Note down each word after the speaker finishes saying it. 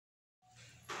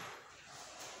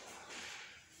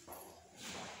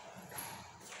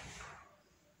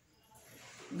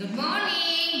Good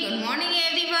morning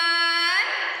everyone.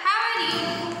 How are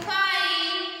you?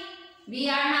 Fine. We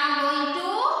are now going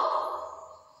to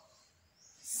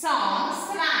songs,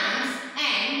 rhymes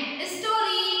and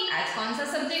story. आज कौन सा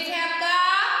subject है आपका?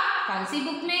 कौन सी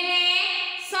बुक में है?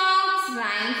 Songs,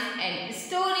 rhymes and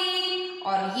story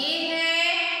और ये है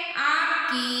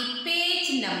आपकी पेज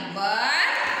नंबर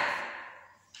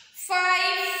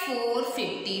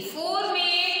 5454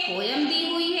 में पोयम दी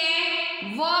हुई है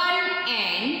 1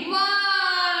 and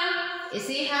 1।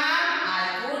 इसे हम आज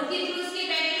बोर्ड के थ्रू इसकी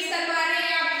प्रैक्टिस करवा रहे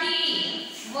हैं आपकी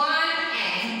 1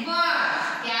 and 1।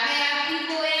 क्या है आपकी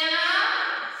पोयम?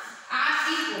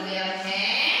 आपकी पोयम है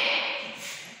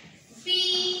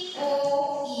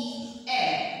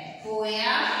POEM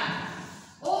पोयम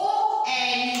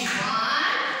ON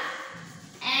 1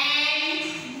 and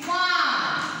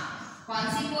 1। कौन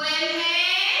सी पोयम है?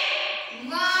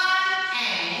 1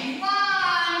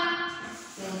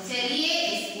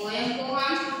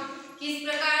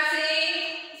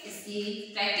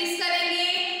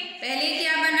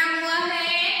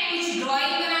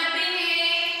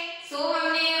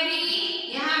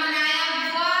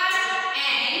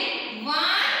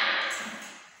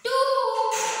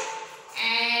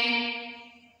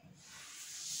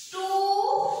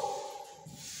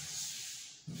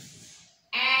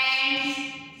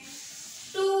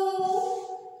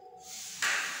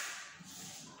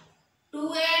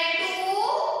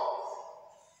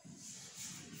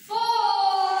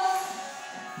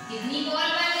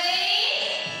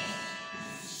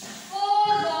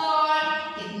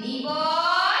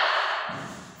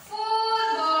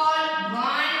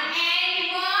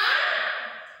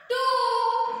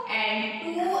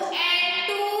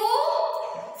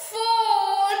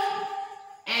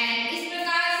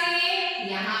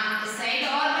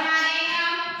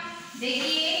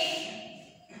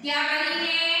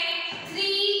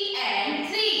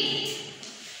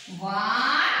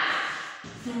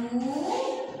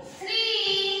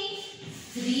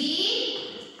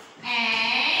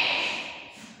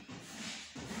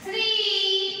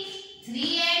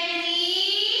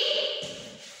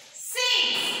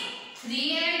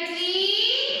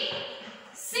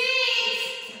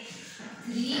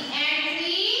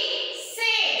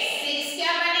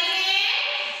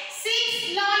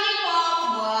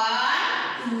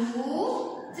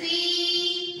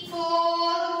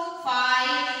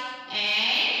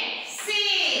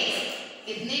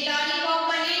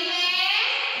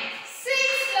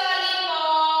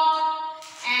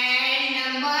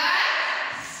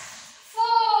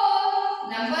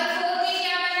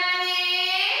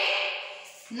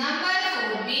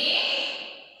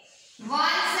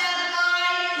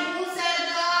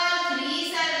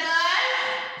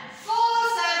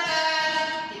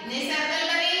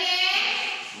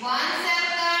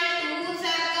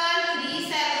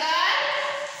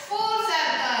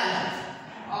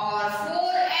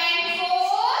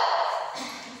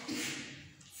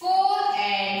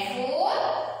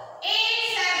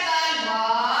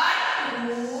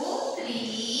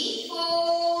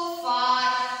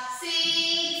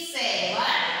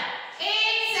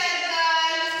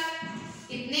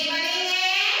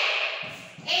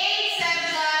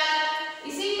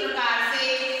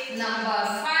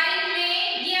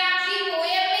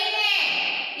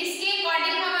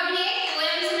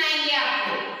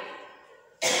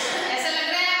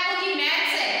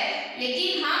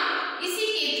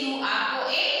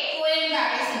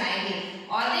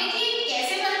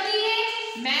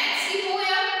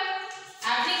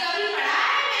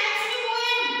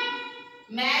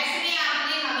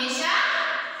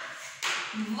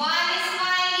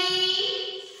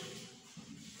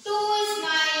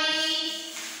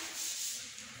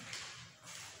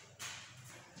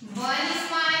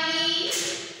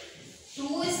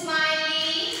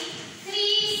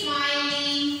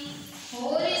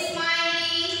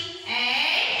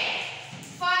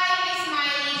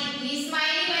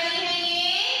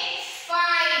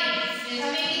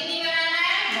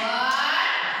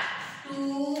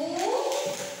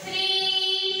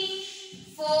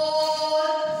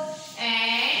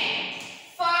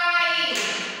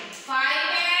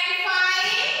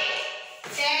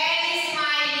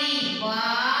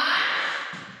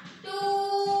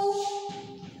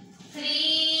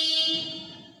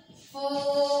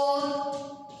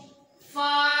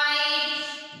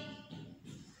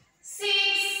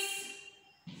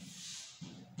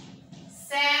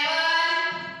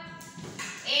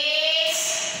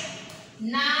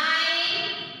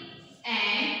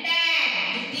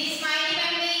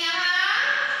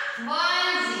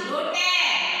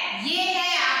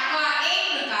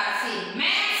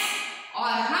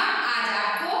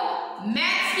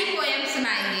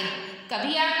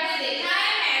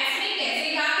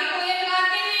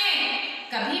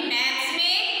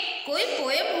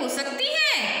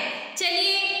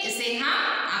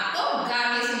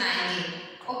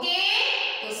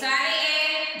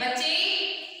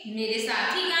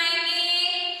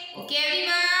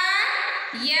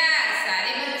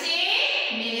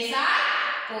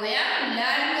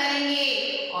 लर्न करेंगे।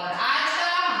 और आज का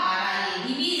हमारा ये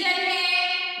रिवीजन है।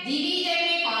 रिवीजन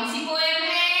में कौन सी पोएम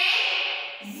है?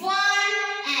 1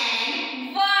 and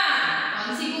 1। कौन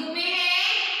सी बुक में है?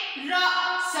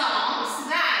 Songs,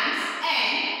 rhymes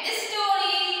and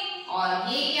story. और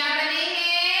ये क्या बने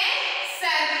हैं?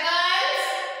 Circles,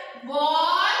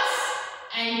 balls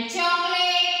and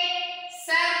chocolate,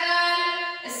 circle,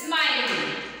 smiley.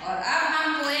 और अब हम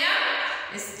पोएम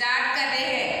स्टार्ट कर रहे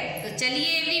हैं। तो चलिए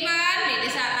एवरीवन, मेरे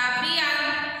साथ आप भी आप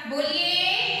बोलिए।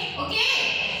 Okay,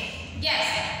 yes.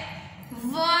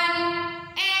 1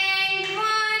 and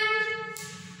 1,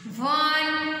 1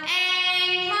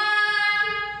 and 1,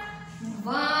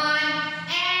 1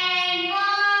 and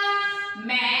 1,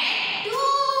 मैं 2,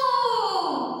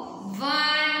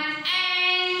 1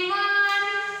 and 1,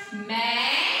 मैं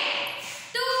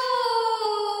 2,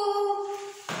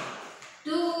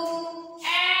 2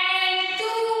 and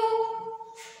 2,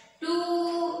 2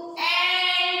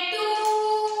 and 2,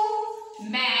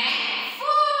 मैं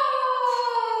 4,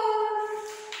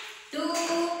 2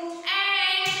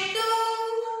 and 2,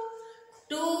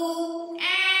 2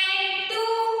 and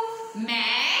 2,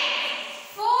 मैं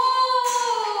 4,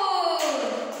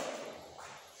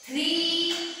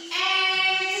 3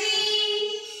 and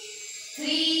 3,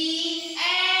 3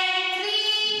 and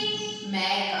 3,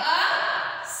 मैं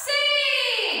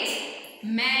 6,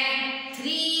 मैं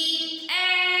 3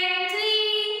 and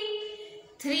 3,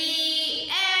 3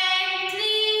 and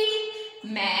 3,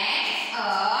 मैं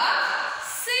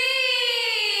 6,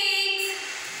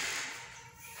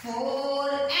 4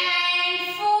 and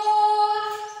 4,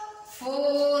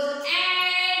 4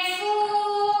 and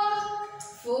 4,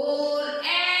 4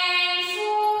 and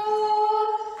 4,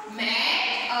 मैं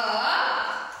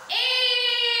 8,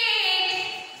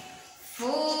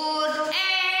 4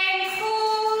 and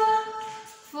 4,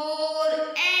 4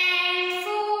 and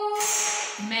 4,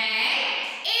 मैं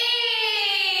 8,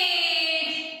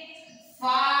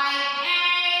 5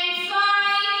 and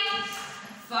 5,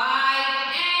 5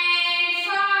 and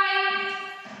 5,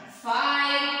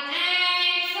 5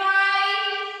 and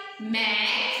 5, मैं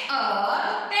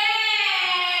 10,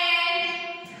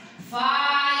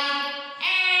 5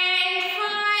 and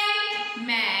 5,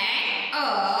 मैं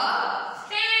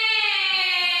 10।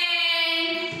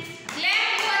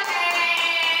 Clap your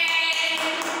hands।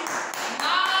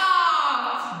 वाह,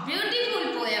 ब्यूटीफुल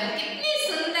पोएम, कितनी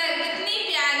सुंदर, कितनी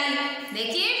प्यारी।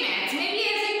 देखिए मैथ्स में भी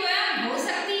ऐसी पोएम हो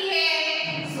सकती है।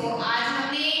 सो आज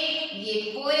हमने ये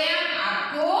पोएम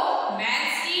आपको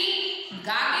मैथ्स की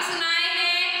गा के सुनाए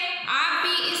हैं। आप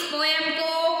भी इस पोएम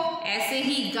को ऐसे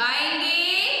ही गाएंगे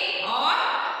और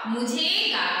मुझे